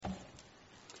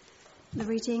The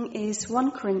reading is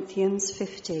 1 Corinthians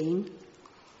 15,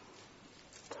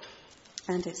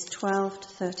 and it's 12 to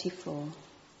 34.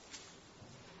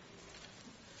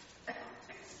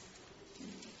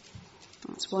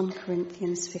 That's 1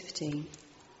 Corinthians 15.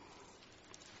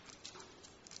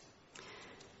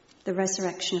 The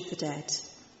resurrection of the dead.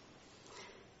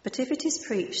 But if it is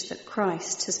preached that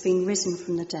Christ has been risen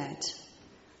from the dead,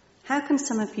 how can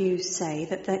some of you say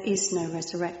that there is no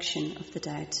resurrection of the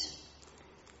dead?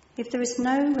 If there is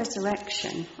no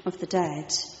resurrection of the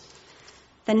dead,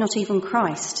 then not even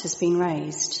Christ has been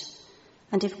raised.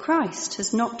 And if Christ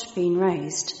has not been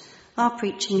raised, our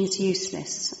preaching is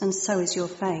useless, and so is your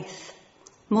faith.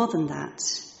 More than that,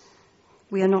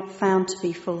 we are not found to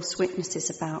be false witnesses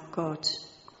about God.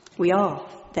 We are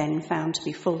then found to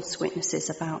be false witnesses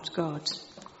about God.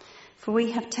 For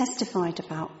we have testified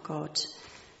about God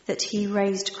that he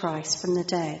raised Christ from the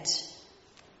dead.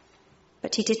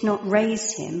 But he did not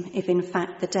raise him if in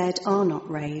fact the dead are not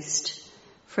raised.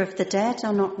 For if the dead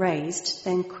are not raised,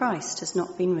 then Christ has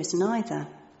not been risen either.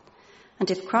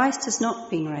 And if Christ has not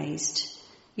been raised,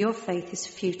 your faith is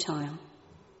futile.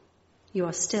 You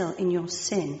are still in your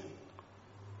sin.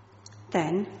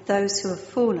 Then those who have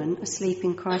fallen asleep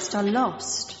in Christ are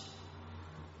lost.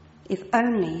 If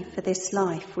only for this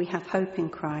life we have hope in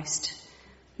Christ,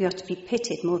 we are to be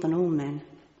pitied more than all men.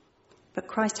 But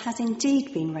Christ has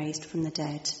indeed been raised from the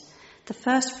dead, the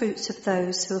first fruits of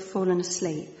those who have fallen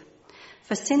asleep.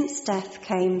 For since death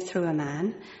came through a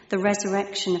man, the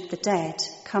resurrection of the dead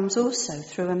comes also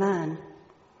through a man.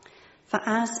 For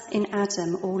as in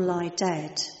Adam all lie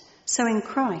dead, so in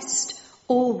Christ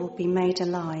all will be made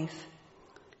alive.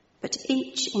 But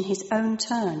each in his own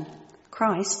turn,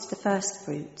 Christ the first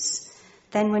fruits,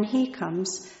 then when he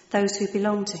comes, those who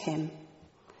belong to him.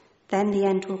 Then the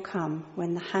end will come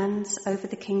when he hands over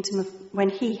the kingdom of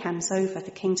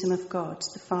God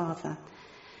the Father,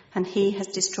 and he has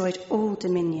destroyed all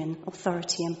dominion,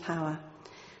 authority and power.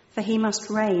 For he must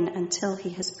reign until he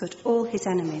has put all his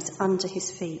enemies under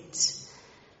his feet.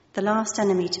 The last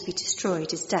enemy to be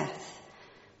destroyed is death,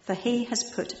 for he has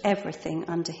put everything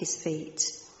under his feet.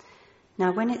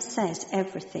 Now when it says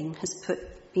everything has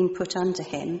been put under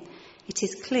him, it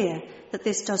is clear that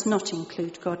this does not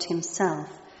include God himself,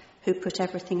 who put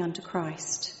everything under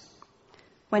Christ.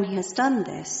 When he has done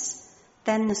this,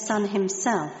 then the Son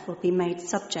himself will be made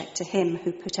subject to him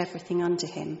who put everything under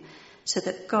him, so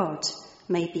that God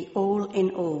may be all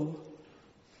in all.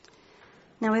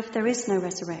 Now if there is no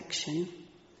resurrection,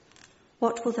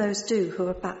 what will those do who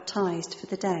are baptized for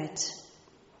the dead?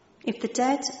 If the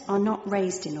dead are not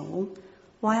raised in all,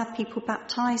 why are people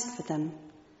baptized for them?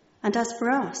 And as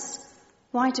for us,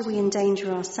 why do we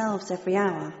endanger ourselves every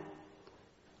hour?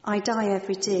 I die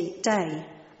every day.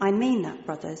 I mean that,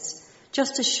 brothers,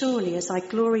 just as surely as I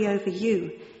glory over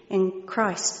you in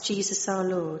Christ Jesus our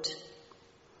Lord.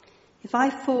 If I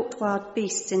fought wild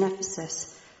beasts in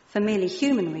Ephesus for merely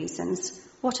human reasons,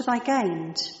 what have I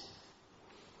gained?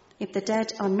 If the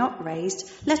dead are not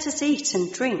raised, let us eat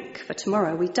and drink, for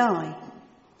tomorrow we die.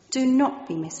 Do not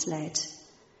be misled.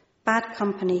 Bad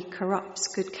company corrupts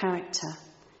good character.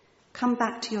 Come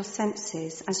back to your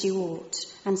senses as you ought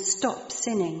and stop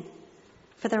sinning.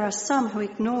 For there are some who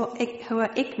are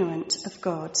ignorant of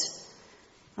God.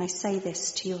 I say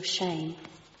this to your shame.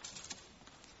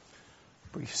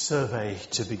 Brief survey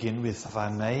to begin with, if I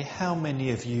may. How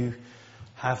many of you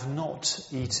have not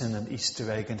eaten an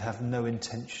Easter egg and have no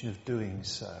intention of doing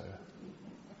so?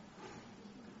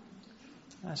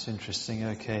 That's interesting.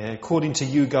 Okay. According to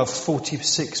YouGov,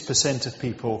 46% of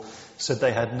people said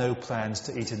they had no plans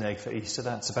to eat an egg for Easter.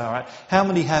 That's about right. How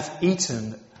many have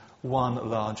eaten one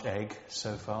large egg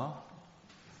so far?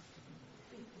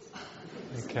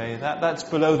 Okay, that's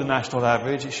below the national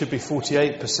average. It should be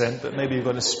 48%, but maybe you've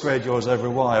got to spread yours over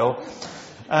a while.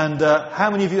 And how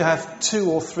many of you have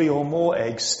 2 or 3 or more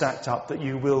eggs stacked up that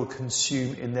you will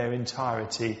consume in their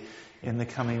entirety in the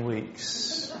coming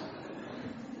weeks?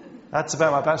 That's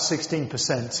about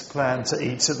 16% plan to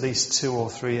eat at least 2 or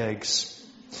 3 eggs.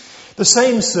 The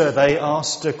same survey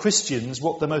asked Christians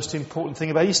what the most important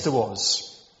thing about Easter was.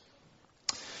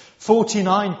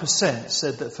 49%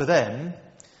 said that for them,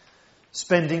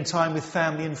 spending time with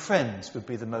family and friends would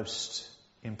be the most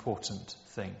important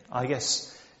thing. I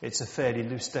guess it's a fairly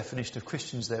loose definition of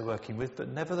Christians they're working with, but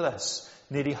nevertheless,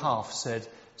 nearly half said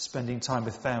spending time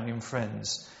with family and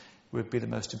friends would be the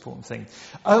most important thing.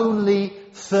 Only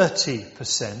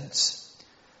 30%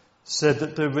 said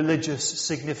that the religious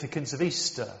significance of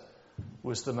Easter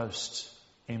was the most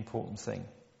important thing.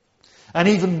 And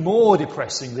even more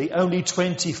depressingly, only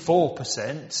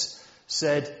 24%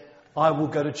 said, I will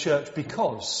go to church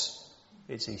because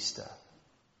it's Easter.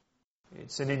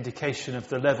 It's an indication of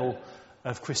the level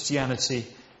of Christianity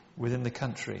within the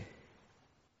country.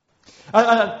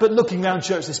 But looking around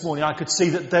church this morning, I could see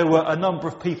that there were a number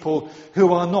of people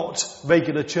who are not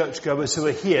regular churchgoers who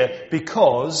are here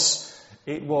because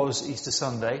it was Easter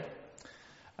Sunday.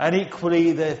 And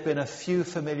equally, there have been a few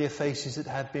familiar faces that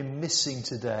have been missing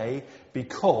today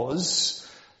because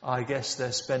I guess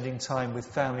they're spending time with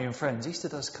family and friends. Easter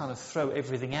does kind of throw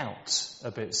everything out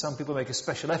a bit. Some people make a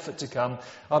special effort to come.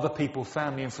 Other people,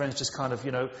 family and friends, just kind of,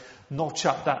 notch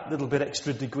up that little bit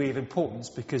extra degree of importance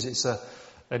because it's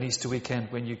an Easter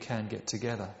weekend when you can get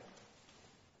together.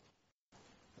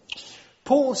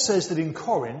 Paul says that in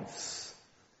Corinth,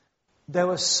 there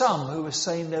were some who were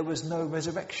saying there was no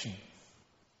resurrection.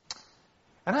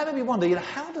 And that made me wonder,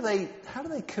 how do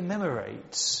they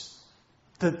commemorate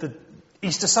the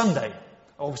Easter Sunday?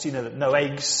 Obviously, that no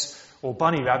eggs or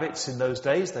bunny rabbits in those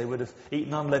days. They would have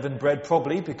eaten unleavened bread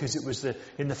probably because it was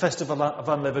in the festival of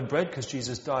unleavened bread because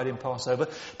Jesus died in Passover.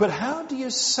 But how do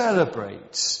you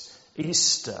celebrate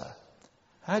Easter?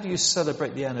 How do you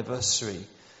celebrate the anniversary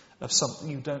of something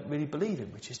you don't really believe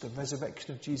in, which is the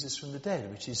resurrection of Jesus from the dead,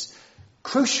 which is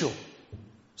crucial,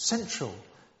 central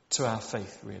to our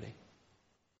faith, really?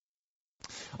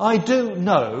 I do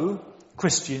know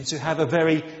Christians who have a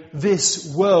very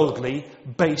this worldly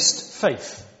based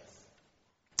faith,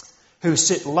 who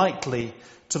sit lightly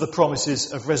to the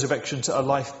promises of resurrection to a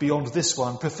life beyond this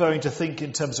one, preferring to think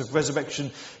in terms of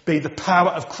resurrection being the power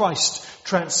of Christ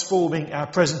transforming our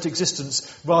present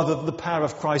existence rather than the power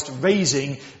of Christ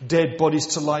raising dead bodies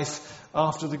to life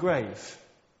after the grave.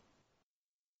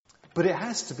 But it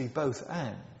has to be both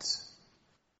and.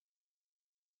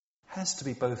 Has to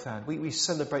be both and. We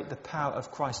celebrate the power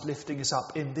of Christ lifting us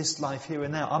up in this life here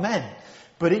and now. Amen.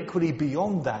 But equally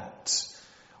beyond that,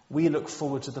 we look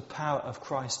forward to the power of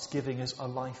Christ giving us a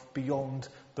life beyond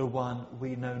the one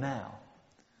we know now.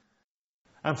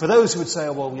 And for those who would say,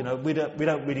 we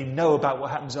don't really know about what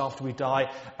happens after we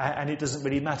die, and it doesn't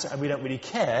really matter, and we don't really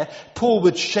care, Paul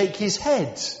would shake his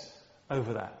head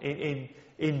over that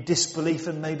in disbelief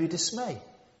and maybe dismay.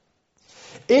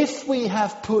 If we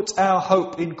have put our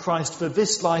hope in Christ for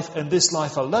this life and this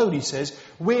life alone, he says,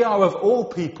 we are of all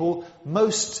people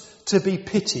most to be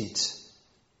pitied.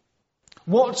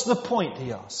 What's the point,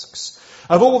 he asks,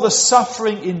 of all the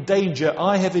suffering in danger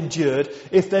I have endured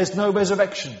if there's no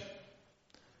resurrection?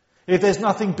 If there's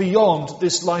nothing beyond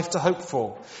this life to hope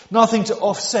for, nothing to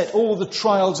offset all the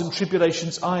trials and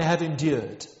tribulations I have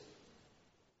endured.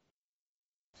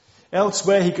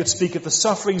 Elsewhere he could speak of the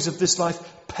sufferings of this life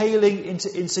paling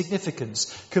into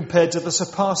insignificance compared to the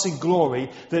surpassing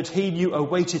glory that he knew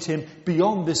awaited him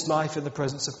beyond this life in the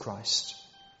presence of Christ.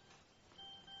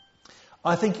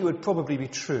 I think it would probably be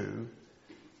true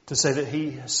to say that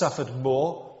he suffered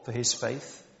more for his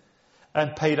faith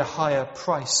and paid a higher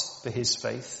price for his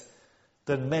faith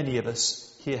than many of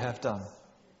us here have done.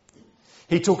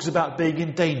 He talks about being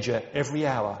in danger every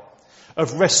hour,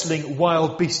 of wrestling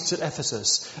wild beasts at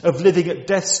Ephesus, of living at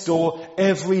death's door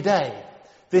every day.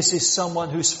 This is someone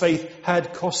whose faith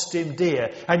had cost him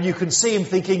dear. And you can see him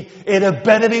thinking, it had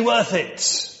better be worth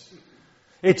it.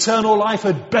 Eternal life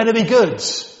had better be good.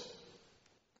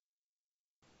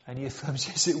 And he affirms,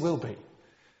 yes, it will be.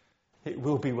 It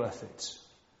will be worth it.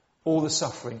 All the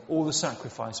suffering, all the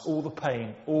sacrifice, all the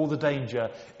pain, all the danger,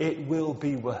 it will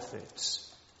be worth it.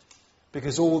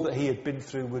 Because all that he had been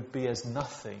through would be as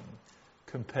nothing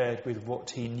compared with what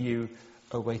he knew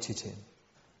awaited him.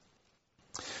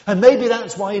 And maybe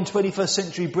that's why in 21st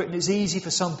century Britain it's easy for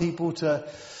some people to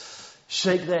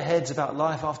shake their heads about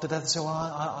life after death and say,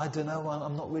 I don't know,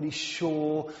 I'm not really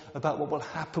sure about what will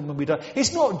happen when we die.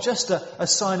 It's not just a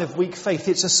sign of weak faith,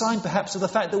 it's a sign perhaps of the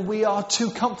fact that we are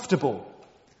too comfortable.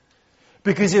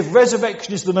 Because if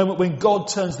resurrection is the moment when God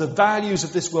turns the values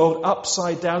of this world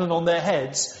upside down and on their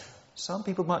heads, some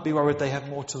people might be worried they have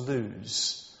more to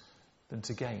lose than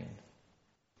to gain.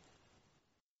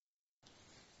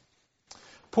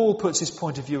 Paul puts his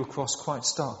point of view across quite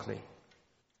starkly.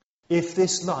 If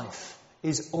this life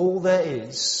is all there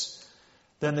is,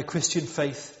 then the Christian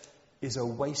faith is a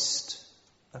waste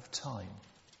of time.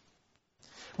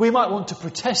 We might want to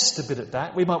protest a bit at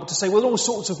that. We might want to say, well, in all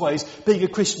sorts of ways, being a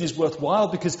Christian is worthwhile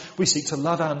because we seek to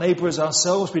love our neighbour as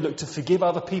ourselves. We look to forgive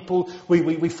other people.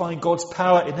 We find God's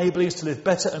power enabling us to live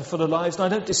better and fuller lives. And I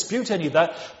don't dispute any of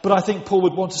that, but I think Paul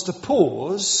would want us to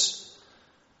pause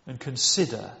and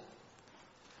consider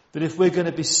that if we're going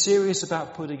to be serious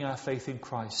about putting our faith in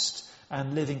Christ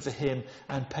and living for him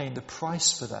and paying the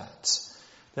price for that,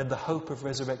 then the hope of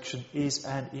resurrection is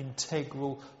an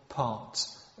integral part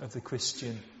of the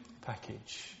Christian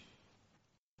package.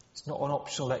 It's not an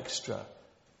optional extra.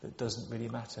 that doesn't really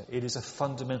matter. It is a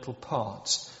fundamental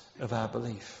part of our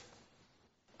belief.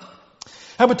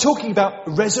 And we're talking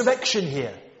about resurrection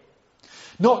here.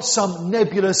 Not some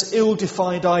nebulous,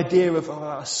 ill-defined idea of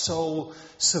a soul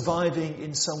surviving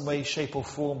in some way, shape or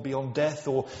form beyond death,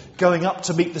 or going up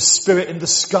to meet the Spirit in the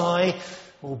sky,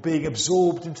 or being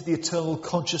absorbed into the eternal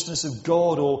consciousness of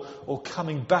God, or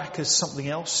coming back as something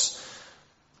else.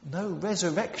 No,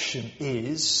 resurrection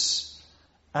is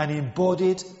an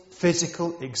embodied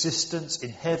physical existence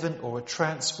in heaven or a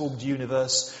transformed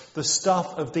universe, the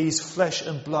stuff of these flesh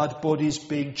and blood bodies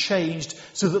being changed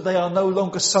so that they are no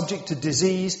longer subject to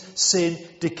disease, sin,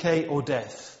 decay or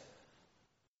death.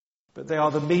 But they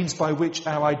are the means by which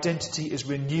our identity is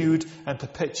renewed and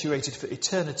perpetuated for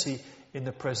eternity in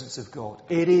the presence of God.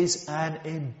 It is an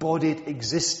embodied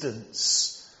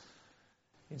existence,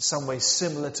 in some ways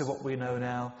similar to what we know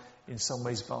now, in some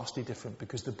ways vastly different,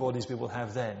 because the bodies we will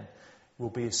have then will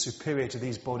be as superior to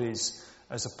these bodies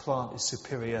as a plant is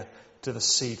superior to the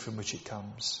seed from which it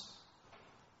comes.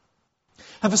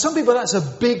 And for some people that's a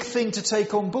big thing to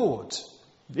take on board.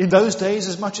 In those days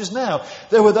as much as now.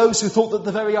 There were those who thought that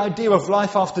the very idea of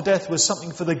life after death was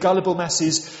something for the gullible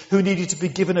masses who needed to be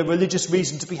given a religious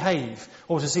reason to behave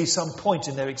or to see some point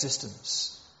in their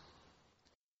existence.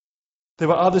 There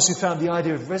were others who found the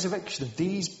idea of resurrection of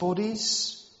these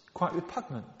bodies quite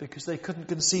repugnant because they couldn't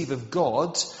conceive of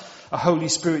God, a holy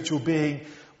spiritual being,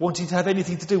 wanting to have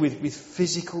anything to do with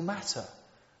physical matter,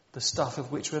 the stuff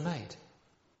of which we're made.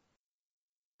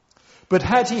 But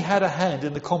had he had a hand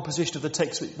in the composition of the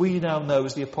text that we now know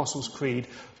as the Apostles' Creed,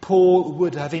 Paul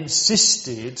would have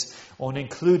insisted on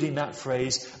including that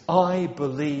phrase, I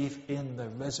believe in the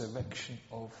resurrection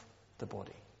of the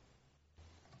body.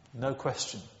 No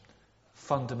question.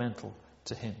 Fundamental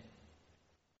to him.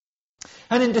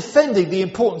 And in defending the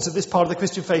importance of this part of the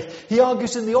Christian faith, he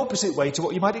argues in the opposite way to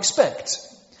what you might expect.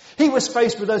 He was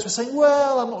faced with those who were saying,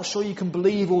 well, I'm not sure you can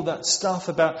believe all that stuff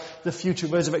about the future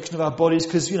resurrection of our bodies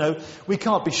because, we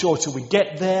can't be sure till we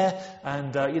get there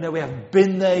and, we haven't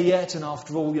been there yet and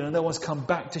after all, no one's come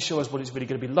back to show us what it's really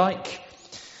going to be like.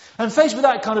 And faced with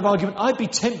that kind of argument, I'd be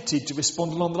tempted to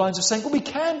respond along the lines of saying, well, we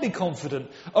can be confident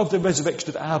of the resurrection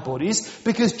of our bodies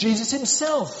because Jesus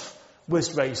himself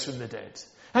was raised from the dead.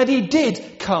 And he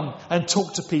did come and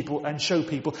talk to people and show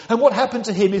people. And what happened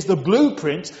to him is the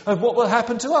blueprint of what will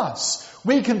happen to us.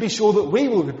 We can be sure that we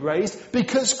will be raised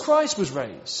because Christ was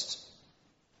raised.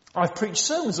 I've preached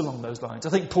sermons along those lines. I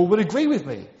think Paul would agree with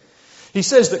me. He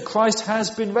says that Christ has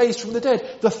been raised from the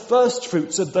dead, the first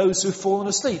fruits of those who've fallen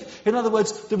asleep. In other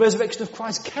words, the resurrection of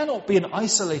Christ cannot be an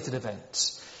isolated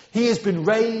event. He has been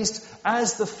raised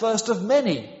as the first of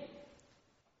many.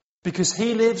 Because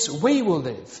he lives, we will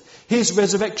live. His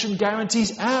resurrection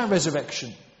guarantees our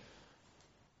resurrection.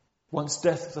 Once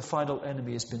death, the final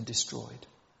enemy, has been destroyed.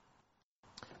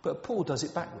 But Paul does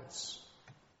it backwards.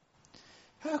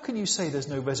 How can you say there's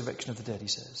no resurrection of the dead, he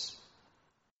says?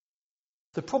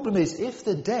 The problem is, if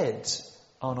the dead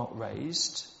are not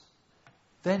raised,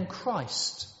 then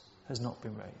Christ has not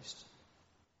been raised.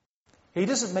 He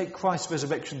doesn't make Christ's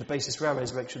resurrection the basis for our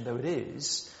resurrection, though it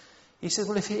is. He says,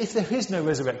 well, if there is no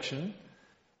resurrection,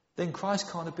 then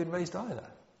Christ can't have been raised either.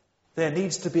 There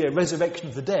needs to be a resurrection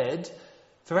of the dead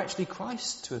for actually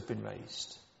Christ to have been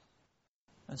raised.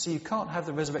 And so you can't have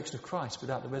the resurrection of Christ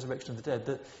without the resurrection of the dead.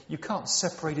 That you can't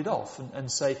separate it off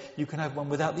and say you can have one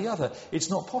without the other. It's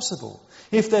not possible.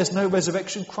 If there's no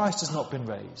resurrection, Christ has not been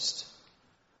raised.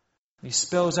 And he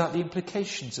spells out the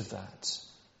implications of that.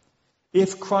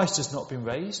 If Christ has not been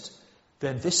raised,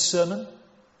 then this sermon,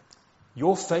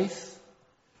 your faith,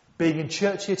 being in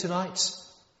church here tonight,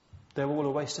 they're all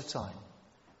a waste of time.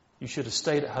 You should have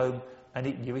stayed at home and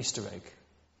eaten your Easter egg.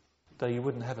 Though you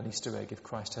wouldn't have an Easter egg if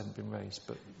Christ hadn't been raised,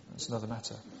 but that's another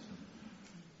matter.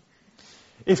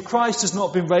 If Christ has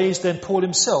not been raised, then Paul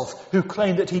himself, who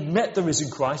claimed that he'd met the risen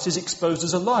Christ, is exposed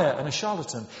as a liar and a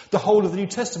charlatan. The whole of the New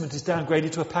Testament is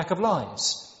downgraded to a pack of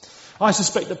lies. I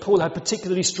suspect that Paul had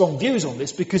particularly strong views on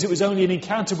this because it was only an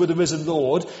encounter with the risen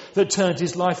Lord that turned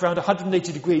his life around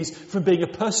 180 degrees from being a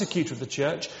persecutor of the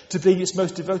church to being its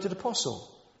most devoted apostle.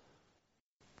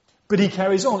 But he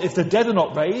carries on. If the dead are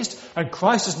not raised and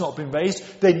Christ has not been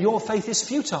raised, then your faith is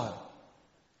futile.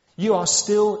 You are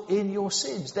still in your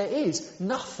sins. There is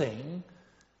nothing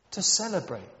to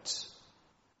celebrate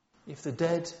if the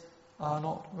dead are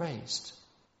not raised.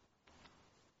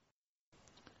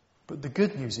 But the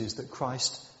good news is that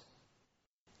Christ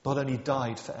not only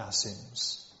died for our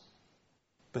sins,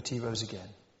 but he rose again.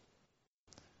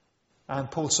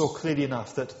 And Paul saw clearly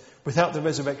enough that without the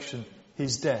resurrection,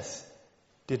 his death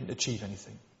didn't achieve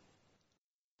anything.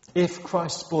 If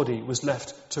Christ's body was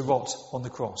left to rot on the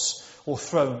cross, or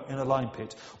thrown in a lime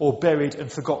pit, or buried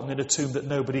and forgotten in a tomb that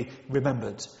nobody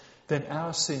remembered, then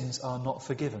our sins are not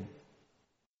forgiven.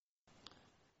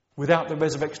 Without the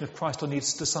resurrection of Christ on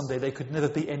Easter Sunday, they could never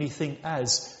be anything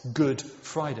as Good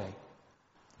Friday.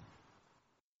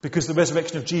 Because the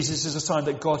resurrection of Jesus is a sign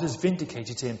that God has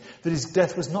vindicated him, that his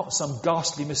death was not some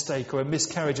ghastly mistake or a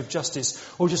miscarriage of justice,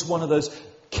 or just one of those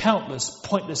countless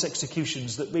pointless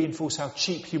executions that reinforce how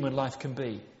cheap human life can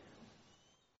be.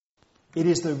 It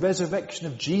is the resurrection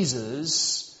of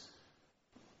Jesus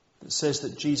that says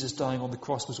that Jesus dying on the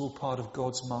cross was all part of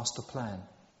God's master plan.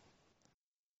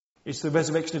 It's the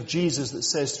resurrection of Jesus that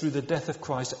says through the death of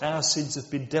Christ our sins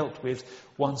have been dealt with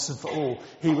once and for all.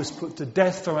 He was put to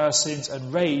death for our sins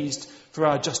and raised for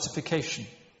our justification.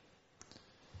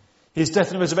 His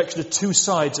death and resurrection are two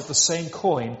sides of the same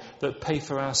coin that pay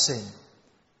for our sin.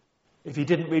 If he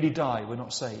didn't really die, we're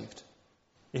not saved.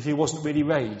 If he wasn't really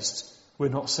raised, we're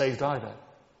not saved either.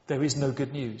 There is no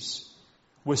good news.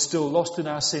 We're still lost in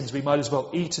our sins. We might as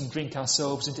well eat and drink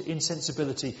ourselves into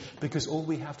insensibility because all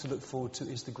we have to look forward to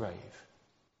is the grave.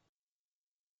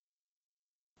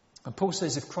 And Paul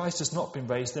says if Christ has not been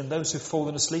raised, then those who've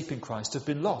fallen asleep in Christ have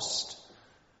been lost.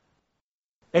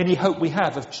 Any hope we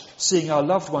have of seeing our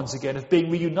loved ones again, of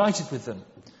being reunited with them,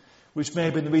 which may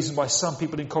have been the reason why some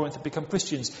people in Corinth have become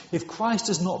Christians, if Christ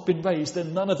has not been raised,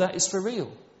 then none of that is for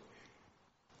real.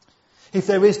 If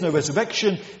there is no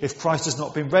resurrection, if Christ has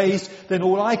not been raised, then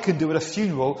all I can do at a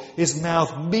funeral is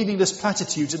mouth meaningless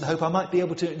platitudes in the hope I might be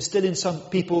able to instill in some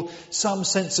people some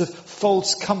sense of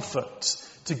false comfort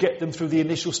to get them through the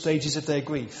initial stages of their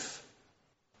grief.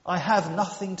 I have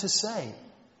nothing to say.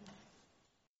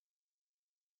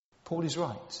 Paul is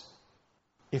right.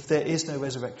 If there is no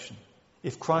resurrection,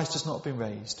 if Christ has not been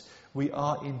raised, we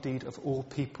are indeed of all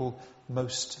people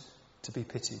most to be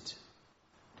pitied.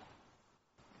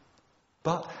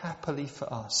 But happily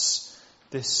for us,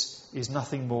 this is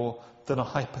nothing more than a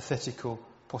hypothetical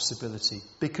possibility.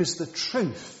 Because the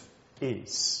truth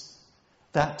is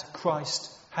that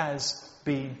Christ has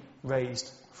been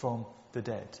raised from the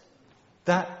dead.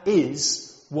 That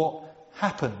is what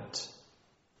happened.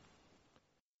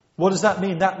 What does that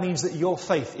mean? That means that your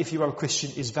faith, if you are a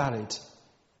Christian, is valid.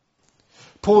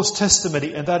 Paul's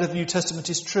testimony and that of the New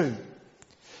Testament is true.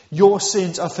 Your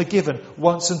sins are forgiven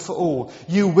once and for all.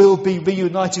 You will be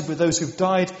reunited with those who've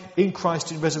died in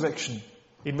Christ in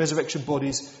resurrection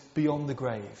bodies beyond the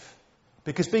grave.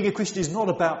 Because being a Christian is not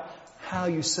about how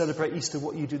you celebrate Easter,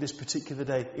 what you do this particular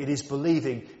day. It is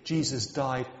believing Jesus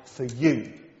died for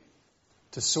you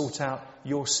to sort out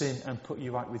your sin and put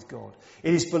you right with God.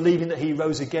 It is believing that he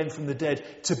rose again from the dead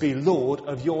to be Lord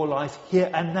of your life here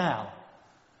and now.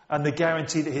 And the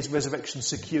guarantee that his resurrection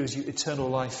secures you eternal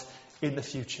life in the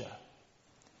future.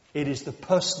 It is the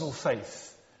personal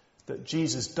faith that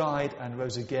Jesus died and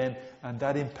rose again, and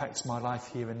that impacts my life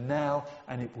here and now,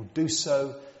 and it will do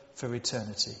so for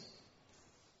eternity.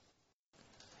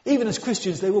 Even as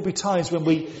Christians, there will be times when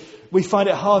we find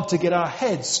it hard to get our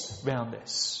heads round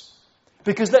this.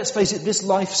 Because let's face it, this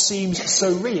life seems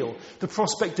so real. The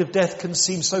prospect of death can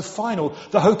seem so final.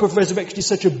 The hope of resurrection is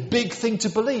such a big thing to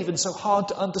believe and so hard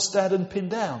to understand and pin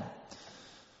down.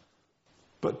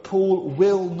 But Paul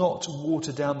will not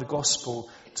water down the gospel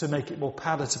to make it more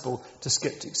palatable to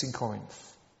skeptics in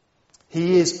Corinth.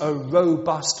 He is a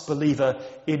robust believer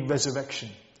in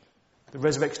resurrection. The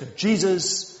resurrection of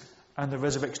Jesus and the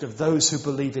resurrection of those who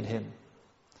believe in him.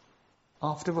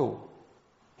 After all,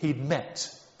 he'd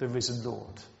met the risen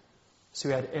Lord. So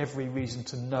he had every reason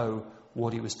to know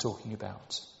what he was talking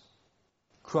about.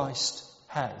 Christ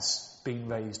has been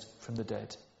raised from the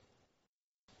dead.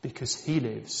 Because he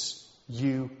lives,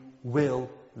 you will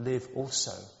live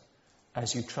also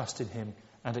as you trust in him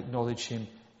and acknowledge him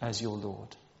as your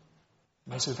Lord.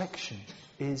 Resurrection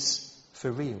is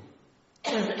for real.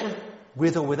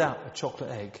 With or without a chocolate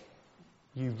egg,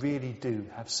 you really do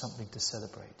have something to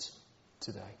celebrate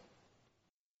today.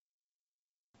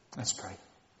 Let's pray.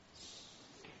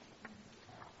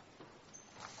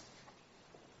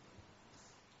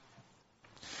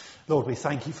 Lord, we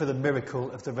thank you for the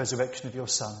miracle of the resurrection of your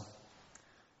Son.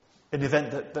 An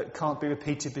event that can't be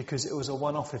repeated because it was a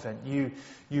one-off event.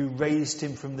 You raised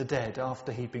him from the dead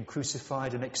after he'd been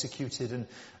crucified and executed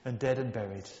and dead and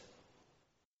buried.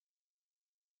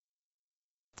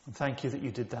 And thank you that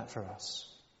you did that for us.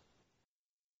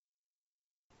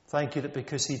 Thank you that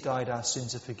because he died, our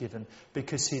sins are forgiven.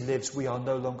 Because he lives, we are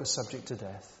no longer subject to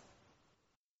death.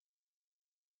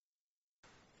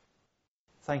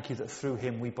 Thank you that through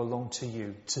him we belong to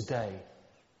you today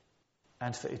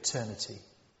and for eternity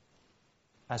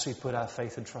as we put our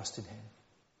faith and trust in him.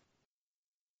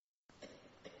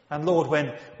 And Lord,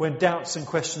 when doubts and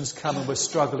questions come and we're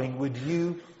struggling, would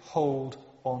you hold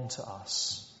on to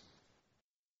us?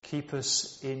 Keep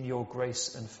us in your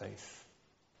grace and faith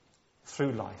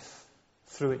through life,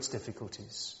 through its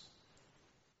difficulties,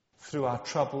 through our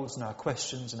troubles and our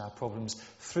questions and our problems,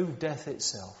 through death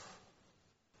itself,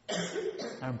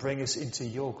 and bring us into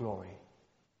your glory.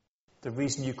 The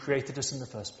reason you created us in the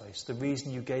first place, the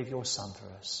reason you gave your Son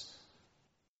for us,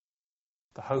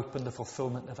 the hope and the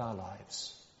fulfillment of our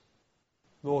lives.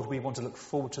 Lord, we want to look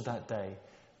forward to that day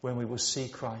when we will see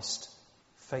Christ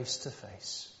face to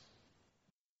face.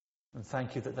 And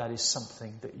thank you that that is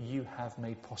something that you have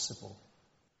made possible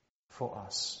for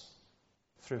us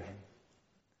through him.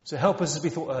 So help us, as we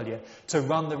thought earlier, to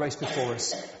run the race before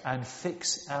us and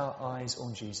fix our eyes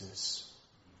on Jesus,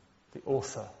 the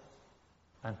author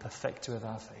and perfecter of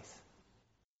our faith.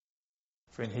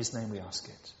 For in his name we ask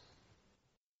it.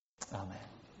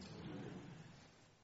 Amen.